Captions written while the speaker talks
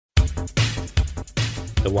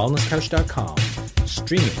TheWellnessCouch.com,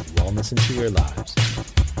 streaming wellness into your lives.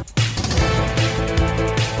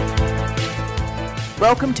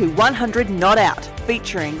 Welcome to 100 Not Out,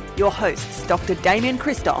 featuring your hosts Dr. Damien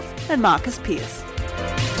Christoph and Marcus Pearce.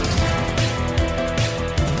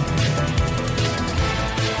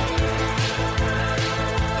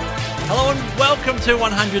 Hello and welcome to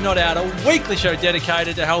 100 Not Out, a weekly show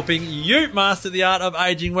dedicated to helping you master the art of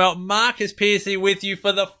aging well. Marcus Pearce here with you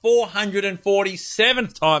for the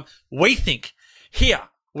 447th time, we think, here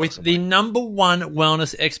with the number one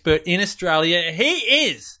wellness expert in Australia. He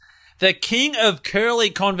is the king of curly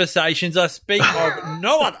conversations. I speak of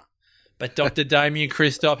no other but Dr. Damien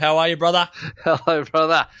Christoph. How are you, brother? Hello,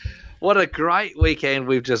 brother. What a great weekend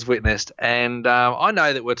we've just witnessed. And I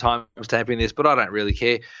know that we're time stamping this, but I don't really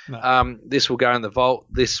care. No. This will go in the vault.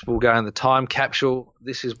 This will go in the time capsule.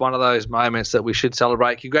 This is one of those moments that we should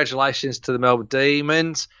celebrate. Congratulations to the Melbourne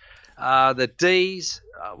Demons. The Ds,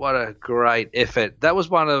 what a great effort. That was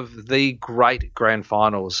one of the great grand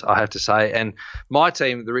finals, I have to say. And my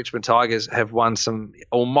team, the Richmond Tigers, have won some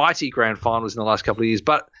almighty grand finals in the last couple of years.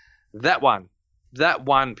 But that one,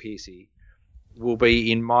 Piercy, will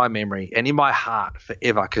be in my memory and in my heart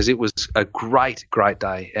forever because it was a great, great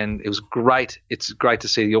day. And it was great. It's great to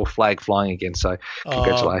see your flag flying again. So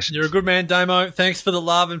congratulations. You're a good man, Damo. Thanks for the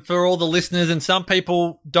love and for all the listeners. And some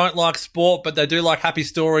people don't like sport, but they do like happy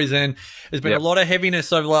stories. And there's been a lot of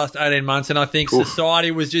heaviness over the last 18 months. And I think society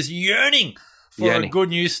was just yearning for a good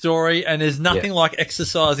news story. And there's nothing like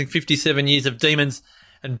exercising 57 years of demons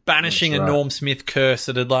and banishing a Norm Smith curse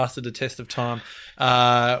that had lasted a test of time.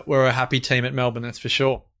 We're a happy team at Melbourne, that's for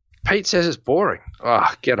sure. Pete says it's boring.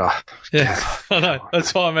 Oh, get off. Yeah, I know.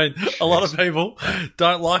 That's why I mean a lot of people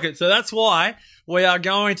don't like it. So that's why we are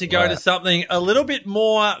going to go to something a little bit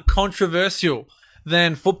more controversial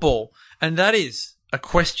than football, and that is a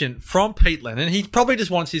question from Pete Lennon. He probably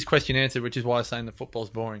just wants his question answered, which is why I'm saying that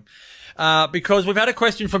football's boring. Because we've had a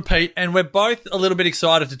question from Pete, and we're both a little bit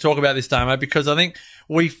excited to talk about this, Damo, because I think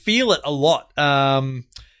we feel it a lot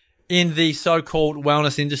in the so-called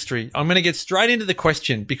wellness industry. I'm going to get straight into the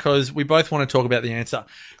question because we both want to talk about the answer.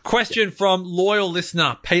 Question from loyal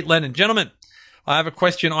listener Pete Lennon. Gentlemen, I have a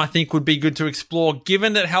question I think would be good to explore.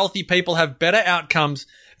 Given that healthy people have better outcomes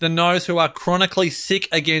than those who are chronically sick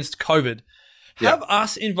against COVID, have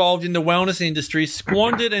us involved in the wellness industry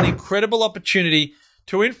squandered an incredible opportunity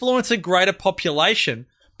to influence a greater population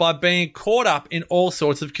by being caught up in all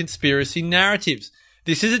sorts of conspiracy narratives?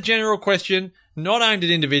 This is a general question, not aimed at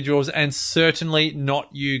individuals, and certainly not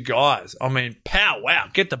you guys. I mean, wow,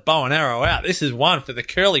 get the bow and arrow out. This is one for the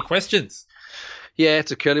curly questions. Yeah,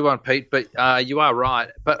 it's a curly one, Pete, but you are right.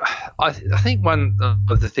 But I think one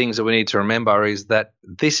of the things that we need to remember is that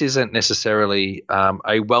this isn't necessarily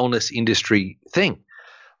a wellness industry thing.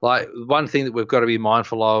 Like, one thing that we've got to be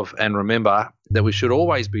mindful of and remember that we should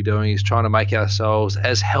always be doing is trying to make ourselves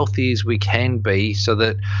as healthy as we can be so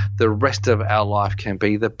that the rest of our life can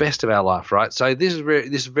be the best of our life, right? So this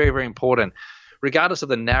is very, very important, regardless of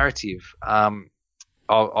the narrative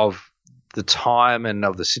of the time and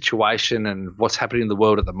of the situation and what's happening in the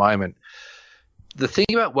world at the moment. The thing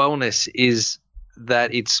about wellness is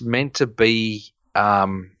that it's meant to be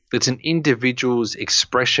it's an individual's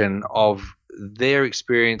expression of their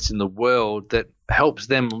experience in the world that helps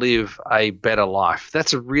them live a better life.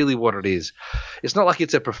 That's really what it is. It's not like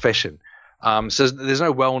it's a profession. So there's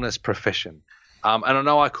no wellness profession. And I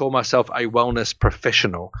know I call myself a wellness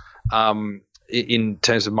professional in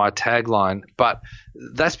terms of my tagline, but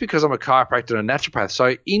that's because I'm a chiropractor and a naturopath.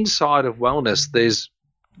 So inside of wellness,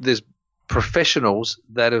 there's professionals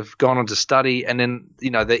that have gone on to study, and then,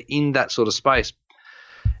 they're in that sort of space.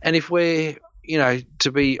 And if we're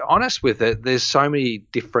to be honest with it, there's so many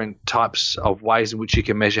different types of ways in which you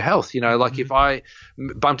can measure health. Like if I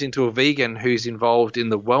bumped into a vegan who's involved in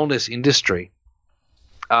the wellness industry,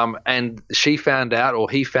 and she found out or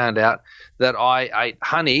he found out that I ate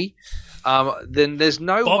honey, then there's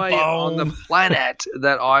no way on the planet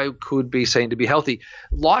that I could be seen to be healthy.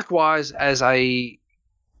 Likewise, as a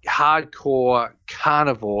hardcore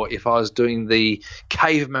carnivore, if I was doing the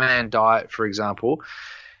caveman diet, for example,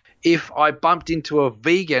 if I bumped into a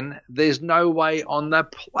vegan, there's no way on the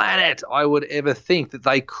planet I would ever think that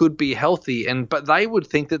they could be healthy, but they would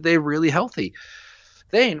think that they're really healthy.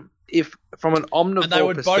 Then, if from an omnivore and they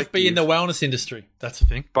would both be in the wellness industry. That's the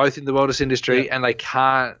thing. Both in the wellness industry, and they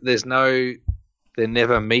can't. They're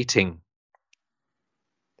never meeting.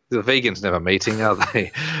 The vegans never meeting, are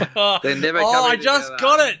they? They're never. I just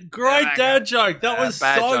got it. Great dad joke. That was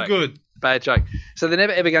so good. Bad joke. So they're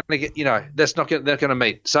never ever going to get. They're going to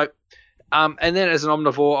meet. So And then as an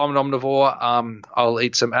omnivore, I'm an omnivore. I'll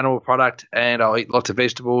eat some animal product and I'll eat lots of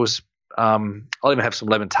vegetables. I'll even have some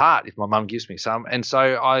lemon tart if my mum gives me some. And so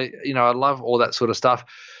I love all that sort of stuff.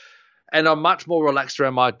 And I'm much more relaxed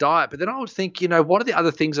around my diet. But then I would think, what are the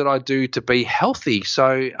other things that I do to be healthy?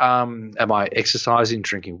 So am I exercising,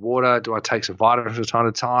 drinking water? Do I take some vitamins from time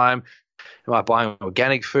to time? Am I buying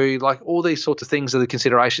organic food? Like all these sorts of things are the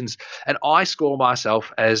considerations. And I score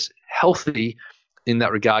myself as healthy in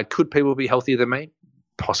that regard. Could people be healthier than me?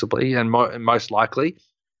 Possibly, and most likely.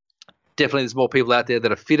 Definitely there's more people out there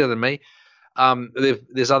that are fitter than me.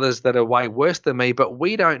 There's others that are way worse than me, but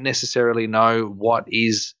we don't necessarily know what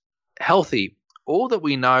is healthy. All that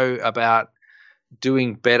we know about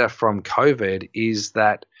doing better from COVID is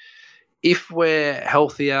that if we're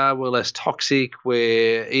healthier, we're less toxic,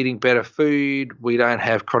 we're eating better food, we don't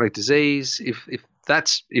have chronic disease.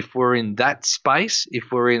 If we're in that space,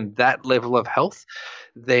 if we're in that level of health,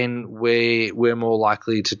 then we're more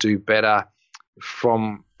likely to do better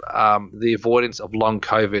from the avoidance of long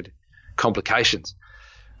COVID complications.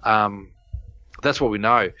 That's what we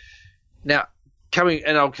know. Now,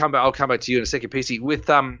 I'll come back to you in a second, PC. With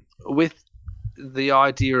the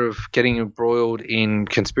idea of getting embroiled in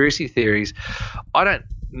conspiracy theories, I don't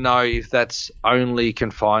know if that's only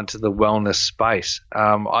confined to the wellness space.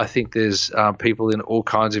 I think there's people in all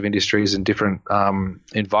kinds of industries and different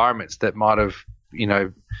environments that might have,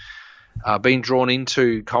 been drawn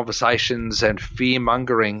into conversations and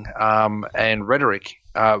fear-mongering and rhetoric,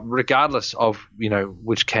 regardless of,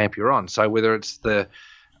 which camp you're on. So whether it's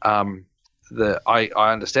I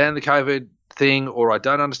understand the COVID thing or I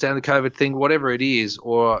don't understand the COVID thing, whatever it is,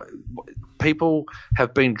 or people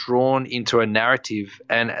have been drawn into a narrative,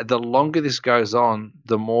 and the longer this goes on,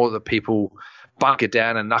 the more that people bunker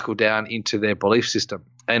down and knuckle down into their belief system.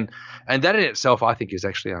 And that in itself, I think, is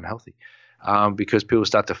actually unhealthy. Because people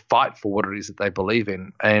start to fight for what it is that they believe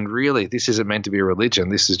in. And really, this isn't meant to be a religion.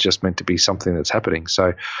 This is just meant to be something that's happening.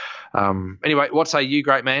 So anyway, what say you,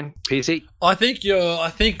 great man, PC? I think your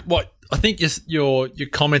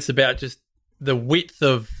comments about just the width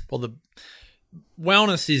of, the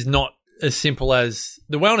wellness is not as simple as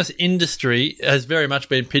the wellness industry has very much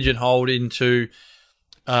been pigeonholed into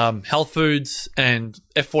health foods and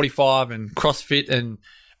F45 and CrossFit and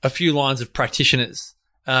a few lines of practitioners.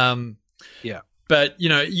 Yeah. But,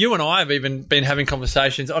 you and I have even been having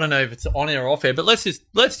conversations. I don't know if it's on air or off air, but let's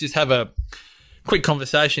just have a quick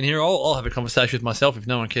conversation here. I'll have a conversation with myself if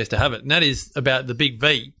no one cares to have it, and that is about the big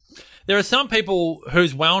V. There are some people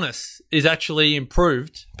whose wellness is actually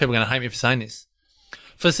improved. People are going to hate me for saying this,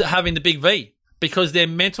 for having the big V, because their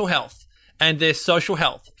mental health and their social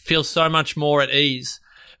health feels so much more at ease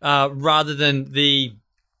rather than the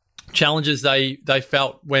challenges they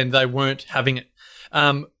felt when they weren't having it.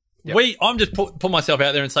 Yep. I'm just put myself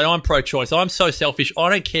out there and say I'm pro-choice. I'm so selfish.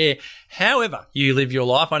 I don't care however you live your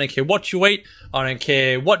life. I don't care what you eat. I don't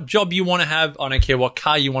care what job you want to have. I don't care what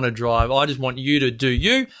car you want to drive. I just want you to do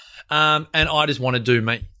you, and I just want to do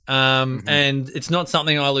me. And it's not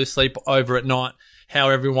something I lose sleep over at night, how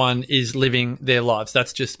everyone is living their lives.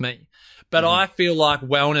 That's just me. But I feel like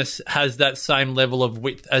wellness has that same level of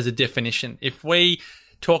width as a definition. If we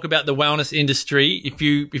talk about the wellness industry, if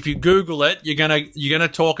you Google it, you're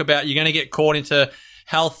gonna get caught into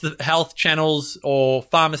health channels or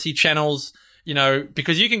pharmacy channels,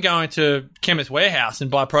 because you can go into Chemist Warehouse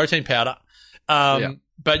and buy protein powder,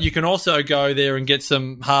 but you can also go there and get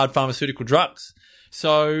some hard pharmaceutical drugs.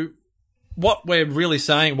 So what we're really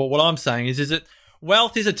saying, what I'm saying is that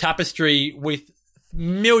wealth is a tapestry with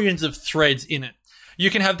millions of threads in it.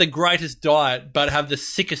 You can have the greatest diet but have the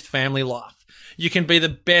sickest family life. You can be the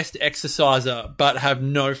best exerciser but have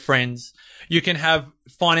no friends. You can have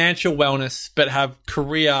financial wellness but have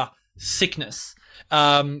career sickness.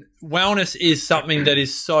 Wellness is something that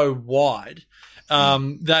is so wide,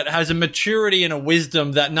 that has a maturity and a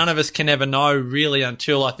wisdom that none of us can ever know really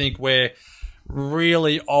until I think we're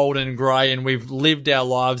really old and grey and we've lived our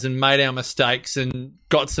lives and made our mistakes and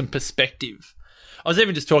got some perspective. I was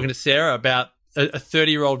even just talking to Sarah about a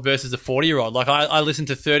 30-year-old versus a 40-year-old. Like I listen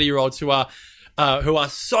to 30-year-olds who are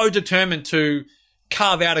so determined to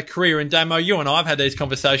carve out a career. And Damo, you and I have had these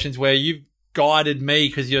conversations where you've guided me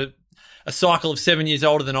because you're a cycle of 7 years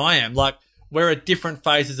older than I am. Like we're at different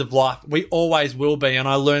phases of life. We always will be. And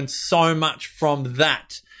I learned so much from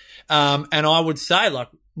that. And I would say, like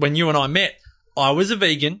when you and I met, I was a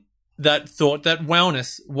vegan that thought that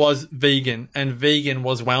wellness was vegan and vegan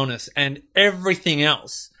was wellness, and everything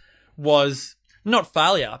else was not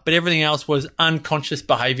failure, but everything else was unconscious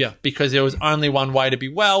behavior because there was only one way to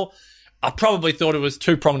be well. I probably thought it was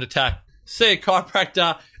two-pronged attack. See a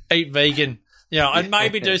chiropractor, eat vegan. Yeah, and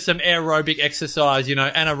maybe do some aerobic exercise,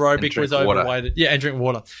 anaerobic was water. overweighted. Yeah, and drink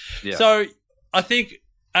water. Yeah. So I think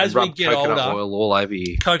as we get older, coconut oil all over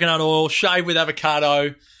you. Coconut oil, shave with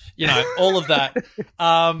avocado, all of that.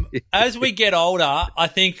 As we get older, I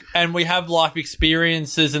think, and we have life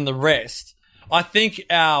experiences and the rest, I think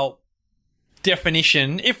our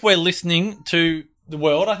definition, if we're listening to the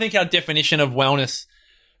world, I think our definition of wellness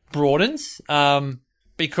broadens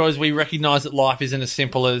because we recognize that life isn't as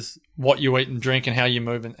simple as what you eat and drink and how you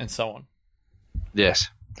move and so on. Yes.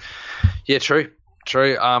 Yeah, true.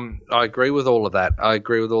 I agree with all of that.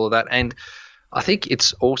 And I think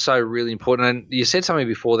it's also really important. And you said something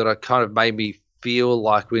before that I kind of made me feel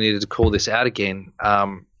like we needed to call this out again.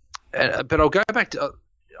 But I'll go back to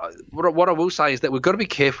what I will say is that we've got to be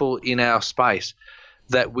careful in our space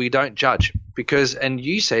that we don't judge because, and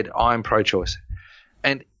you said I'm pro-choice.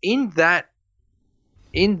 And in that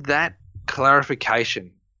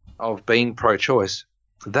clarification of being pro-choice,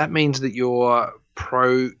 that means that you're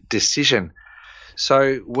pro-decision.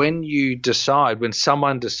 So when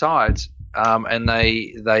someone decides and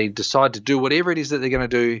they decide to do whatever it is that they're going to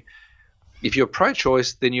do, if you're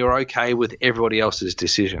pro-choice, then you're okay with everybody else's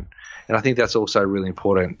decision. And I think that's also really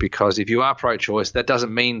important because if you are pro-choice, that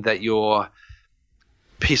doesn't mean that you're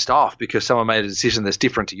pissed off because someone made a decision that's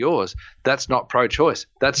different to yours. That's not pro-choice.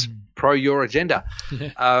 That's pro your agenda.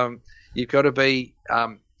 You've got to be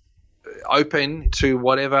open to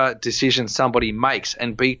whatever decision somebody makes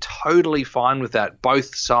and be totally fine with that.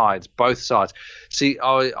 Both sides. See,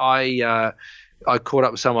 I caught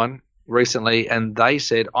up with someone recently and they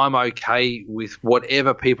said, I'm okay with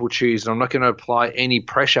whatever people choose and I'm not going to apply any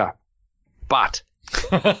pressure. But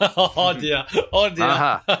oh dear.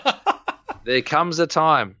 There comes a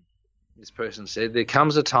time, this person said,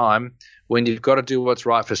 when you've got to do what's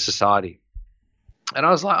right for society. And I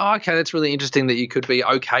was like, oh, okay, that's really interesting that you could be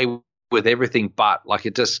okay with everything, but like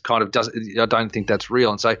it just kind of doesn't. I don't think that's real.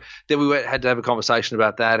 And so then we had to have a conversation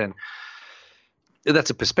about that, and that's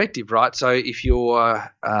a perspective, right? So if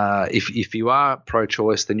you're if you are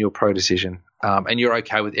pro-choice, then you're pro-decision, and you're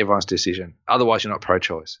okay with everyone's decision. Otherwise, you're not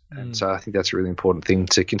pro-choice. And so I think that's a really important thing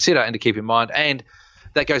to consider and to keep in mind. And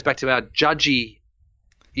that goes back to our judgy,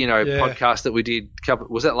 podcast that we did.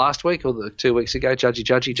 Was that last week or 2 weeks ago?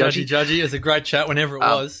 Judgy. It was a great chat whenever it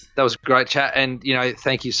was. That was a great chat. And,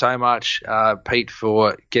 thank you so much, Pete,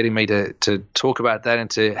 for getting me to talk about that and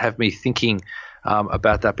to have me thinking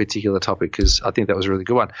about that particular topic because I think that was a really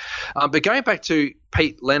good one. But going back to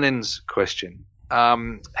Pete Lennon's question,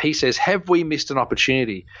 he says, have we missed an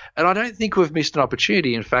opportunity? And I don't think we've missed an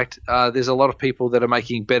opportunity. In fact, there's a lot of people that are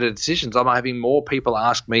making better decisions. I'm having more people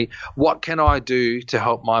ask me, what can I do to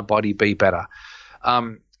help my body be better?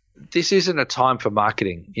 This isn't a time for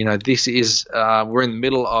marketing. This is we're in the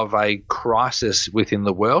middle of a crisis within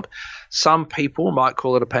the world. Some people might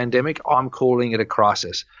call it a pandemic. I'm calling it a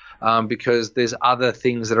crisis. Because there's other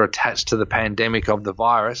things that are attached to the pandemic of the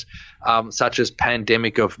virus, such as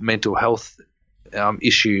pandemic of mental health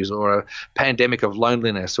issues or a pandemic of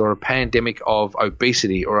loneliness or a pandemic of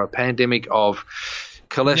obesity or a pandemic of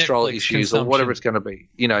cholesterol Netflix issues or whatever it's going to be.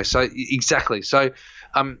 So exactly. So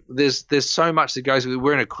there's so much that goes with it.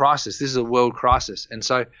 We're in a crisis. This is a world crisis. And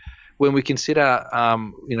so when we consider,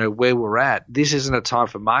 where we're at, this isn't a time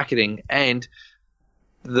for marketing and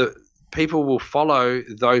the people will follow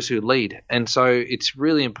those who lead. And so it's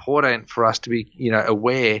really important for us to be,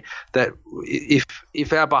 aware that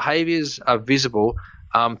if our behaviors are visible,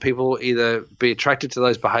 people will either be attracted to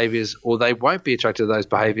those behaviors or they won't be attracted to those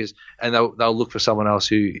behaviors and they'll look for someone else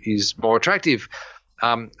who is more attractive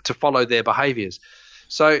to follow their behaviors.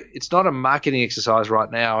 So it's not a marketing exercise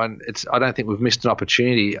right now, and I don't think we've missed an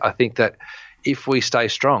opportunity. I think that if we stay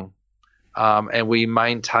strong, and we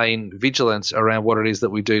maintain vigilance around what it is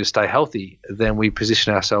that we do to stay healthy, then we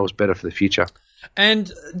position ourselves better for the future. And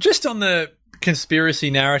just on the conspiracy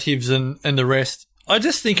narratives and the rest, I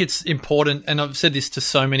just think it's important, and I've said this to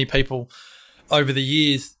so many people over the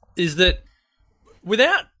years, is that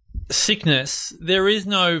without sickness, there is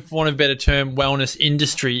no, for want of a better term, wellness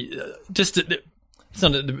industry. It's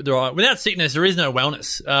not the right. Without sickness, there is no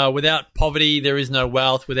wellness. Without poverty, there is no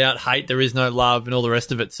wealth. Without hate, there is no love, and all the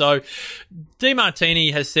rest of it. So,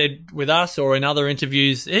 DeMartini has said with us or in other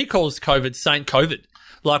interviews, he calls COVID Saint COVID,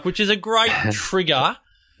 which is a great trigger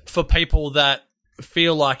for people that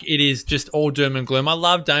feel like it is just all doom and gloom. I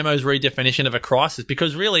love Damo's redefinition of a crisis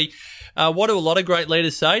because really, what do a lot of great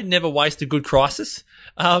leaders say? Never waste a good crisis.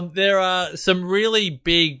 There are some really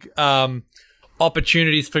big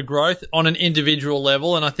opportunities for growth on an individual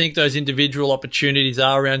level, and I think those individual opportunities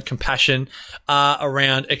are around compassion,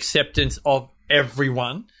 around acceptance of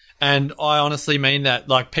everyone, And I honestly mean that.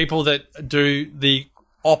 Like, people that do the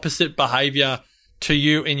opposite behavior to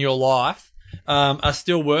you in your life are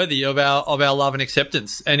still worthy of our love and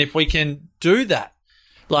acceptance. And if we can do that,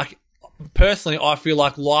 like, personally, I feel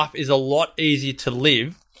like life is a lot easier to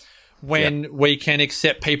live when we can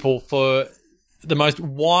accept people for the most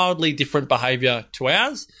wildly different behavior to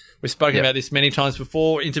ours. We've spoken about this many times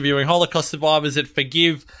before, interviewing Holocaust survivors that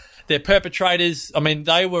forgive their perpetrators. I mean,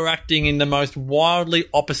 they were acting in the most wildly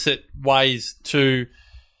opposite ways to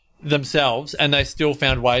themselves, and they still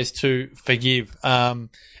found ways to forgive. And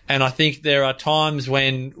I think there are times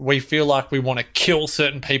when we feel like we want to kill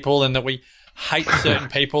certain people and that we hate certain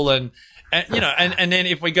people, and you know, and then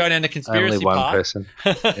if we go down the conspiracy only one path, person.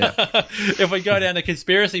 Yeah. if we go down the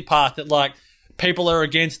conspiracy path that like people are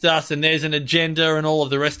against us and there's an agenda and all of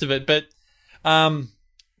the rest of it, but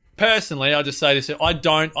personally, I'll just say this: I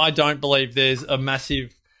don't believe there's a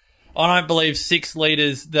massive. I don't believe 6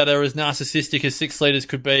 leaders that are as narcissistic as 6 leaders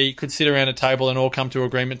could sit around a table and all come to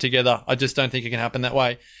agreement together. I just don't think it can happen that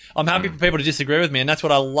way. I'm happy for people to disagree with me, and that's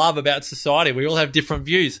what I love about society. We all have different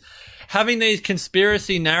views. Having these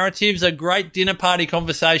conspiracy narratives are great dinner party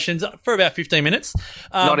conversations for about 15 minutes.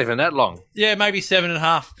 Not even that long. Yeah, maybe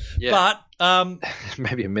 7.5. Yeah. But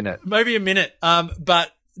maybe a minute.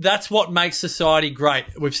 But that's what makes society great.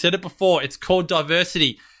 We've said it before. It's called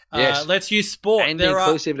diversity. Yes. Let's use sport. And there are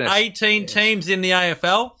inclusiveness. 18 teams in the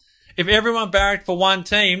AFL. If everyone barracked for one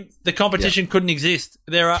team, the competition couldn't exist.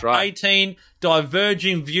 There are 18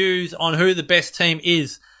 diverging views on who the best team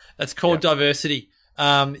is. That's called diversity.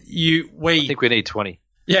 I think we need 20.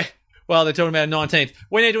 Yeah. Well, they're talking about 19th.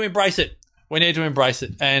 We need to embrace it.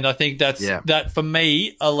 And I think that for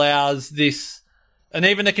me allows this, and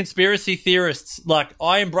even the conspiracy theorists, like,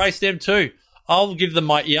 I embrace them too. I'll give them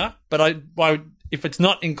my ear, but if it's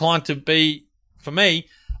not inclined to be for me,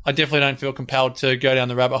 I definitely don't feel compelled to go down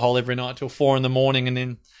the rabbit hole every night till 4 a.m. and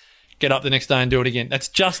then get up the next day and do it again. That's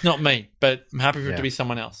just not me, but I'm happy for it to be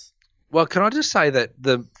someone else. Well, can I just say that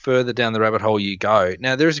the further down the rabbit hole you go,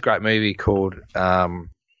 now there is a great movie called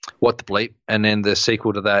What the Bleep, and then the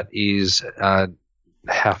sequel to that is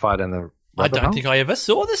How Far Down the Rabbit Hole? I don't think I ever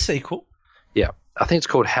saw the sequel. Yeah, I think it's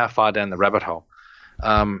called How Far Down the Rabbit Hole.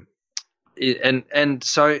 And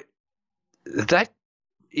so that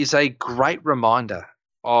is a great reminder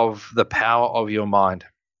of the power of your mind.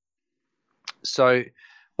 So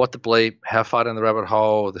What the Bleep, How Far Down the Rabbit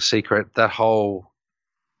Hole, The Secret, that whole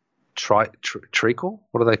treacle,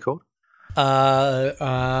 what are they called?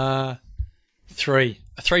 A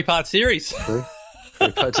 3-part series.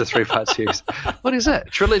 It's a 3-part series. What is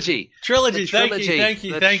that? Trilogy. Thank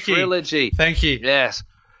you. Thank you. Yes.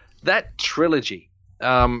 That trilogy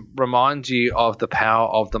reminds you of the power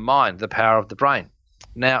of the mind, the power of the brain.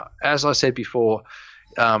 Now, as I said before,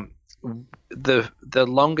 the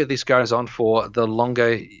longer this goes on for, the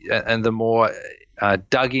longer and the more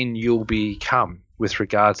dug in you'll become with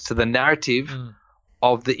regards to the narrative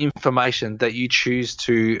of the information that you choose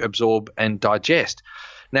to absorb and digest.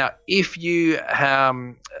 Now, if you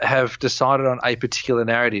have decided on a particular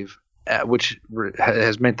narrative, which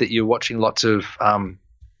has meant that you're watching lots of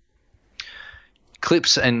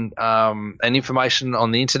clips and information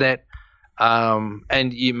on the internet,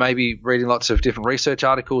 and you may be reading lots of different research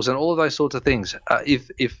articles and all of those sorts of things,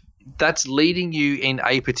 if that's leading you in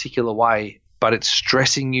a particular way, but it's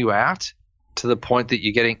stressing you out to the point that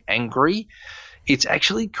you're getting angry, it's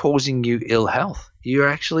actually causing you ill health. You're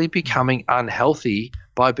actually becoming unhealthy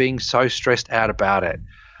by being so stressed out about it.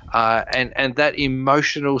 And that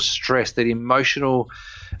emotional stress, that emotional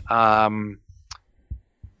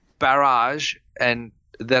barrage and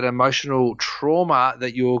that emotional trauma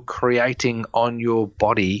that you're creating on your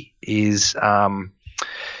body is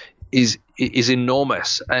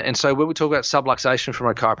enormous. And so when we talk about subluxation from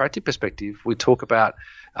a chiropractic perspective, we talk about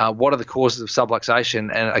what are the causes of subluxation,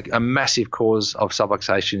 and a massive cause of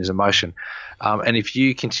subluxation is emotion. And if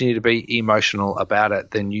you continue to be emotional about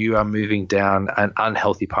it, then you are moving down an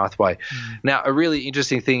unhealthy pathway. Now, a really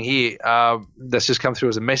interesting thing here that's just come through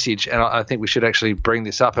as a message, and I think we should actually bring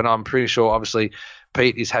this up, and I'm pretty sure obviously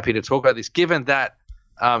Pete is happy to talk about this, given that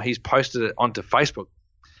he's posted it onto Facebook.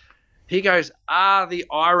 He goes, the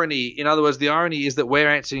irony, in other words, the irony is that we're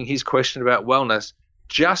answering his question about wellness,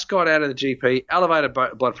 just got out of the GP, elevated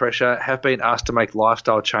blood pressure, have been asked to make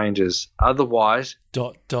lifestyle changes. Otherwise, ...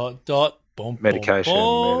 Medication.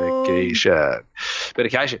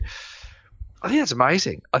 I think that's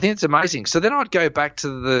amazing. So then I'd go back to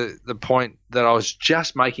the point that I was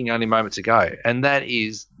just making only moments ago, and that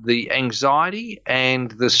is the anxiety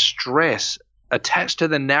and the stress attached to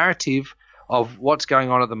the narrative of what's going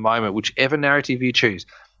on at the moment, whichever narrative you choose.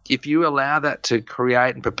 if you allow that to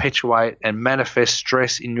create and perpetuate and manifest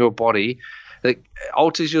stress in your body that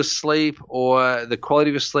alters your sleep or the quality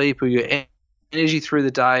of your sleep or your energy through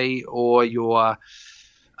the day or your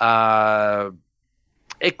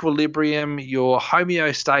equilibrium, your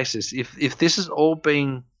homeostasis, if this is all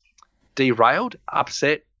being derailed,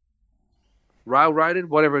 upset, railroaded,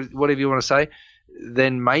 whatever you want to say,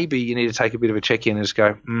 then maybe you need to take a bit of a check-in and just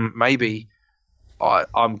go, maybe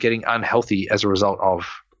I'm getting unhealthy as a result of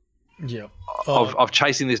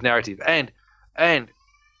chasing this narrative, and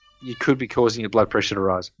you could be causing your blood pressure to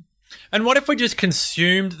rise. And what if we just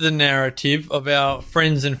consumed the narrative of our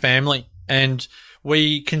friends and family, and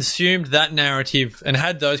we consumed that narrative and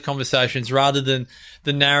had those conversations rather than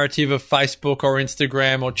the narrative of Facebook or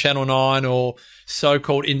Instagram or Channel 9 or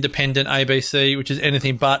so-called independent ABC, which is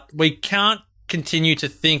anything but? We can't continue to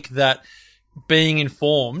think that being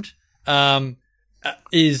informed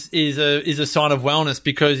is a sign of wellness,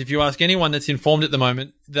 because if you ask anyone that's informed at the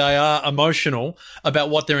moment, they are emotional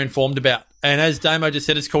about what they're informed about. And as Damo just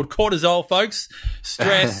said, it's called cortisol, folks.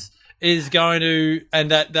 Stress is going to,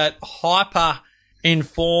 and that hyper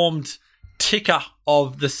informed ticker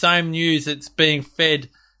of the same news that's being fed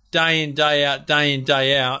day in, day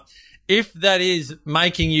out, if that is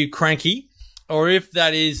making you cranky, or if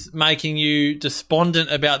that is making you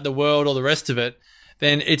despondent about the world or the rest of it,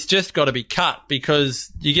 then it's just got to be cut,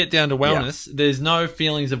 because you get down to wellness. Yeah. There's no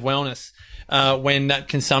feelings of wellness when that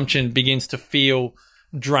consumption begins to feel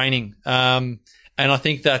draining. And I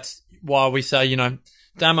think that's why we say,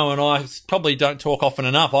 Damo and I probably don't talk often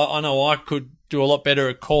enough. I know I could do a lot better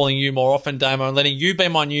at calling you more often, Damo, and letting you be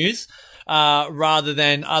my news rather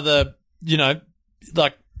than other,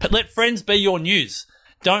 let friends be your news.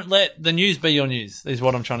 Don't let the news be your news, is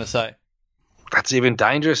what I'm trying to say. That's even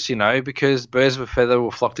dangerous, because birds of a feather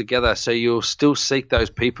will flock together. So you'll still seek those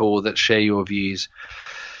people that share your views.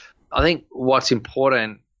 I think what's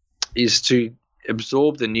important is to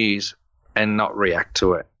absorb the news and not react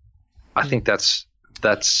to it. I think that's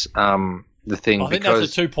the thing. I think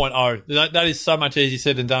that's a 2.0. That is so much easier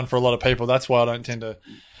said than done for a lot of people. That's why I don't tend to.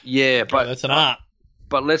 Yeah, but that's an art.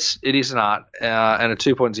 But it is an art, and a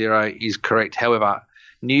 2.0 is correct. However,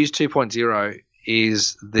 News 2.0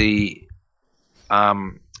 is the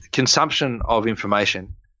consumption of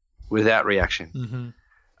information without reaction.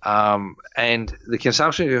 Mm-hmm. And the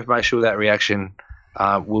consumption of information without reaction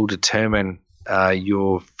will determine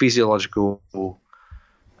your physiological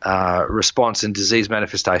response and disease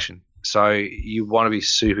manifestation. So you want to be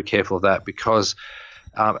super careful of that, because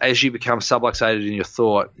as you become subluxated in your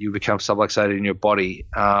thought, you become subluxated in your body,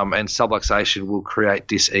 and subluxation will create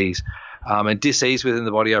dis-ease. And dis-ease within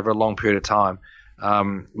the body over a long period of time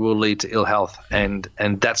will lead to ill health, and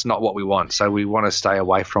that's not what we want. So we want to stay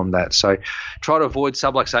away from that. So try to avoid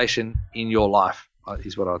subluxation in your life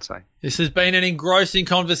is what I'd say. This has been an engrossing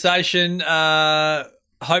conversation.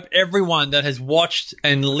 Hope everyone that has watched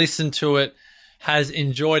and listened to it has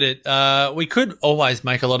enjoyed it. We could always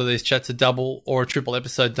make a lot of these chats a double or a triple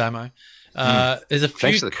episode, Damo. There's a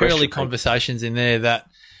few curly conversations in there that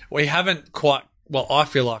we haven't quite, I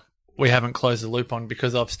feel like we haven't closed the loop on,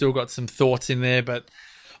 because I've still got some thoughts in there, but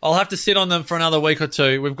I'll have to sit on them for another week or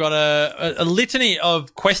two. We've got a litany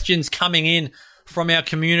of questions coming in from our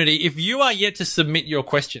community. If you are yet to submit your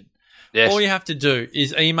question, all you have to do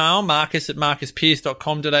is email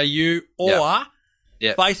marcus@marcuspearce.com.au or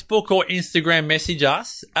Facebook or Instagram message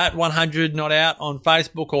us at 100notout on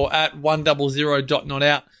Facebook or at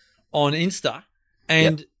 100.notout on Insta.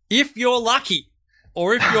 And if you're lucky,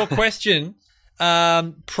 or if your question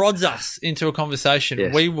prods us into a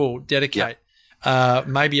conversation, we will dedicate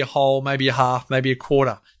maybe a whole, maybe a half, maybe a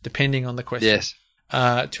quarter, depending on the question,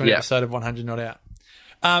 to an episode of 100 Not Out.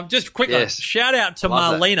 Just quickly, shout out to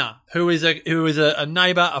Marlena, who is a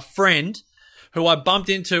neighbour, a friend, who I bumped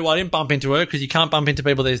into. I didn't bump into her because you can't bump into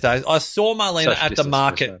people these days. I saw Marlena at the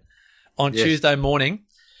market on Tuesday morning,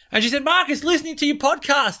 and she said, "Marcus, listening to your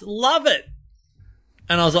podcast, love it."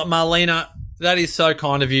 And I was like, Marlena, that is so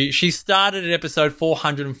kind of you. She started at episode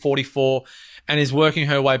 444 and is working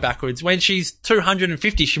her way backwards. When she's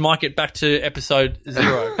 250, she might get back to episode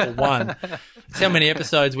 0 or 1. That's how many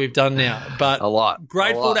episodes we've done now. But a lot.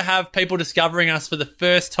 Grateful to have people discovering us for the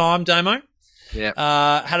first time, Damo. Yeah.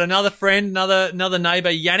 Had another friend, another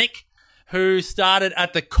neighbour, Yannick, who started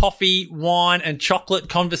at the coffee, wine and chocolate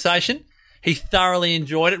conversation. He thoroughly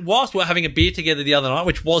enjoyed it. Whilst we were having a beer together the other night,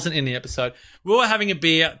 which wasn't in the episode, we were having a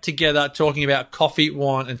beer together talking about coffee,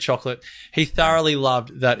 wine and chocolate. He thoroughly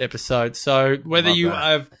loved that episode. So whether you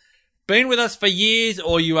have been with us for years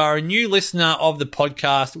or you are a new listener of the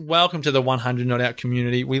podcast, welcome to the 100 Not Out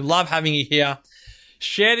community. We love having you here.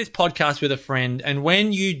 Share this podcast with a friend. And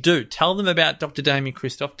when you do, tell them about Dr. Damien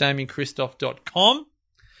Christoph, DamienChristoph.com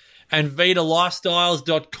and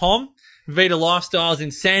VitaLifestyles.com. Vita Lifestyles in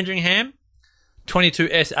Sandringham,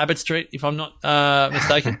 22S Abbott Street, if I'm not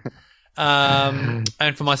mistaken. And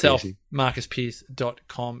for myself,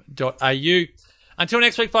 marcuspierce.com.au. Until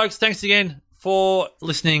next week, folks, thanks again for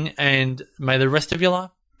listening, and may the rest of your life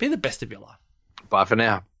be the best of your life. Bye for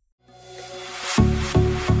now.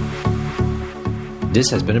 This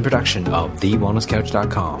has been a production of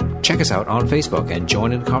TheWellnessCouch.com. Check us out on Facebook and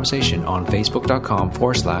join in the conversation on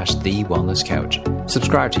Facebook.com/TheWellnessCouch.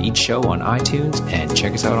 Subscribe to each show on iTunes and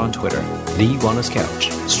check us out on Twitter. The Wellness Couch,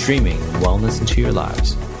 streaming wellness into your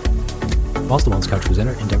lives. Whilst the Wellness Couch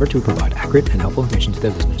presenter endeavor to provide accurate and helpful information to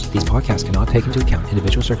their listeners, these podcasts cannot take into account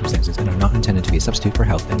individual circumstances and are not intended to be a substitute for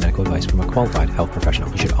health and medical advice from a qualified health professional.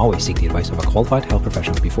 You should always seek the advice of a qualified health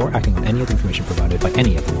professional before acting on any of the information provided by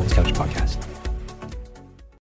any of the Wellness Couch podcasts.